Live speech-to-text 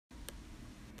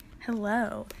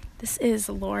Hello, this is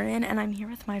Lauren, and I'm here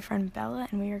with my friend Bella,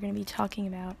 and we are going to be talking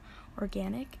about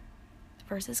organic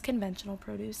versus conventional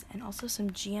produce and also some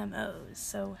GMOs.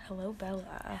 So, hello,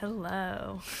 Bella.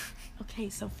 Hello. Okay,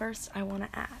 so first I want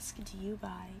to ask, do you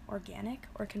buy organic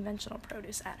or conventional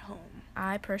produce at home?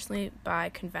 I personally buy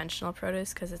conventional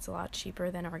produce because it's a lot cheaper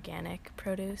than organic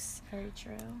produce. Very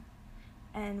true.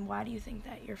 And why do you think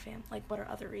that your what are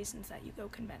other reasons that you go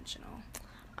conventional?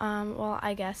 Well,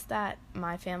 I guess that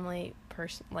my family,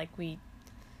 we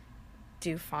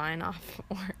do fine off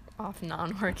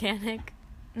non-organic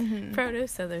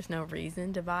produce, so there's no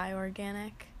reason to buy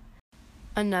organic.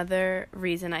 Another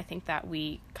reason I think that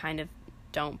we kind of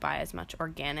don't buy as much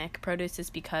organic produce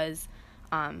is because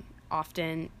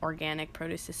often organic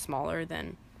produce is smaller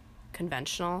than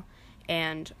conventional,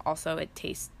 and also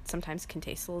sometimes can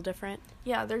taste a little different.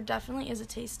 Yeah, there definitely is a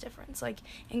taste difference. Like,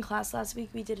 in class last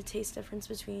week, we did a taste difference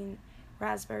between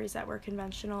raspberries that were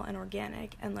conventional and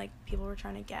organic, and, people were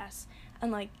trying to guess.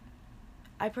 And,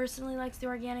 I personally like the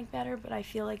organic better, but I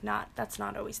feel like that's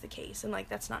not always the case, and,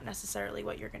 that's not necessarily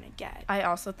what you're going to get. I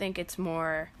also think it's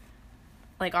more,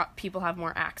 people have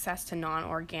more access to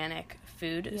non-organic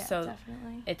food, Yeah, so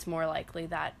definitely. It's more likely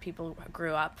that people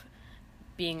grew up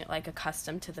being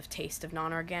accustomed to the taste of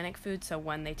non-organic food, so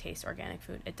when they taste organic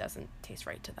food, it doesn't taste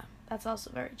right to them. That's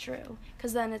also very true,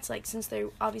 because then it's since they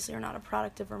obviously are not a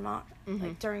product of Vermont,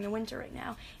 during the winter right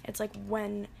now, it's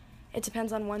when it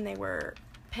depends on when they were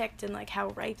picked and how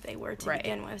ripe they were to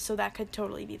begin with, so that could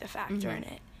totally be the factor in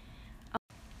it.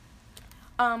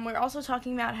 We're also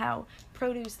talking about how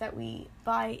produce that we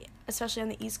buy, especially on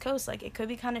the East Coast, it could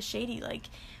be kind of shady.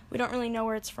 We don't really know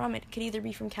where it's from. It could either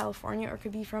be from California or it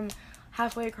could be from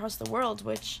halfway across the world,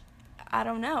 which I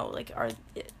don't know.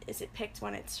 Is it picked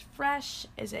when it's fresh?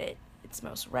 Is it's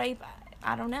most ripe?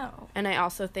 I don't know. And I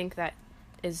also think that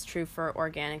is true for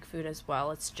organic food as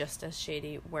well. It's just as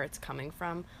shady where it's coming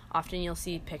from. Often you'll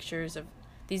see pictures of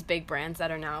these big brands that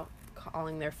are now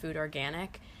calling their food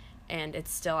organic, and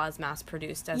it's still as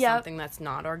mass-produced as something that's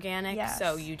not organic. Yes.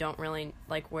 So you don't really,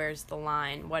 where's the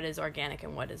line? What is organic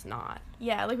and what is not?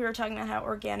 Yeah, we were talking about how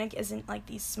organic isn't,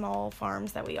 these small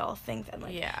farms that we all think that,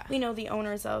 we know the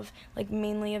owners of,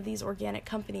 mainly of these organic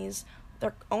companies,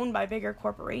 they're owned by bigger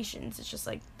corporations. It's just,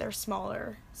 their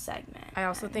smaller segment. I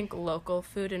also think local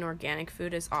food and organic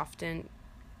food is often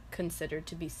considered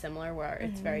to be similar, where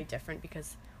it's very different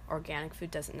because organic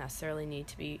food doesn't necessarily need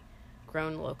to be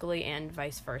grown locally and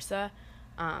vice versa.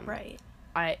 Right.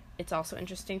 It's also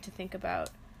interesting to think about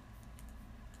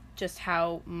just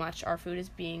how much our food is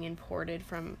being imported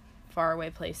from faraway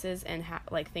places, and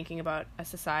thinking about a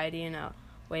society and a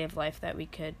way of life that we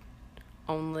could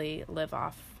only live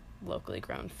off locally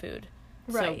grown food.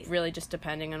 Right. So really just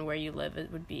depending on where you live, it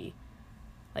would be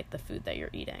the food that you're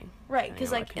eating. Right,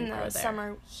 because in the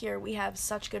summer here we have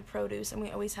such good produce, and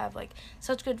we always have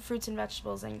such good fruits and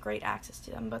vegetables and great access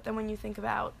to them. But then when you think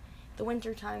about the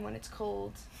winter time when it's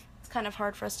cold, it's kind of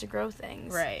hard for us to grow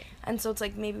things. Right. And so it's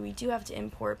maybe we do have to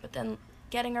import, but then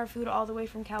getting our food all the way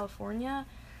from California,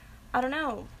 I don't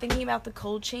know. Thinking about the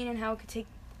cold chain and how it could take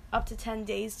up to 10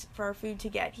 days for our food to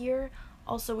get here.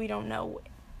 Also, we don't know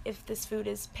if this food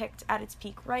is picked at its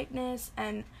peak ripeness,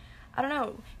 and I don't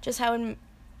know, just how in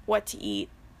What to Eat,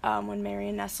 when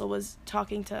Marion Nestle was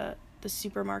talking to the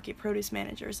supermarket produce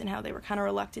managers and how they were kind of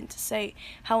reluctant to say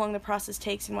how long the process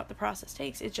takes and what the process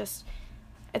takes.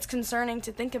 It's concerning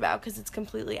to think about because it's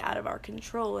completely out of our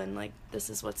control, and this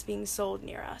is what's being sold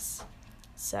near us.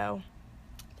 So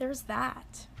there's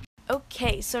that.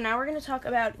 Okay, so now we're going to talk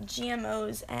about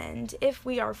GMOs and if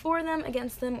we are for them,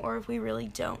 against them, or if we really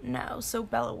don't know. So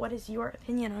Bella, what is your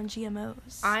opinion on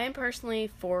GMOs? I am personally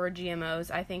for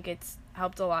GMOs. I think it's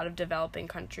helped a lot of developing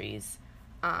countries,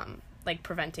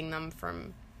 preventing them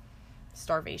from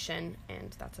starvation,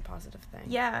 and that's a positive thing.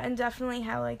 Yeah, and definitely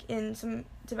how, in some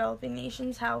developing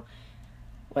nations, how,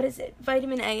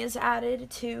 vitamin A is added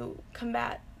to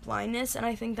combat blindness, and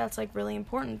I think that's, really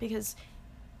important, because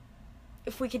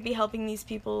if we could be helping these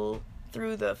people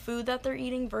through the food that they're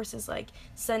eating versus,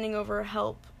 sending over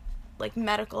help,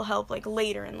 medical help,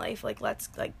 later in life, let's,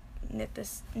 nip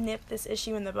this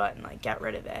issue in the butt and get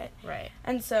rid of it. Right.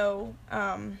 And so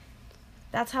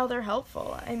that's how they're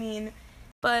helpful. I mean,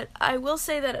 but I will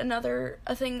say that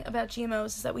a thing about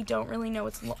GMOs is that we don't really know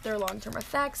their long-term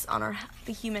effects on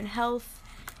the human health,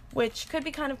 which could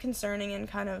be kind of concerning and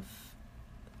kind of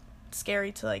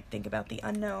scary to think about the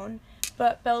unknown.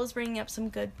 But Bella's bringing up some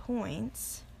good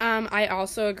points. I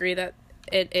also agree that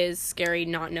it is scary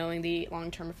not knowing the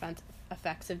long-term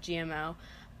effects of GMOs,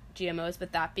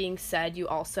 but that being said, you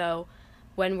also,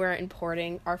 when we're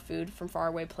importing our food from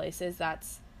faraway places,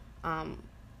 that's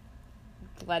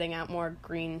letting out more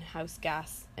greenhouse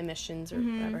gas emissions or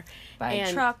whatever.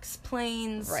 By trucks,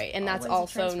 planes. Right, and that's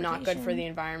also not good for the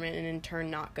environment and in turn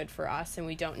not good for us, and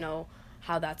we don't know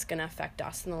how that's going to affect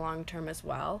us in the long term as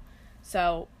well.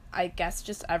 So I guess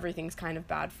just everything's kind of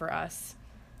bad for us,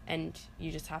 and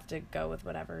you just have to go with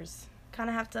whatever's... Kind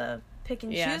of have to pick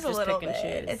and choose a little bit.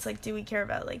 It's like, do we care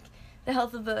about, like, the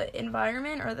health of the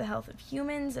environment or the health of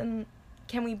humans, and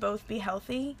can we both be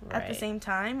healthy at the same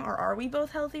time, or are we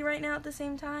both healthy right now at the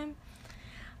same time?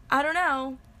 I don't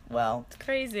know. Well, it's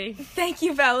crazy. Thank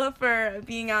you, Bella, for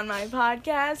being on my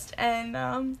podcast,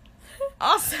 and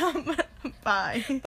awesome. Bye.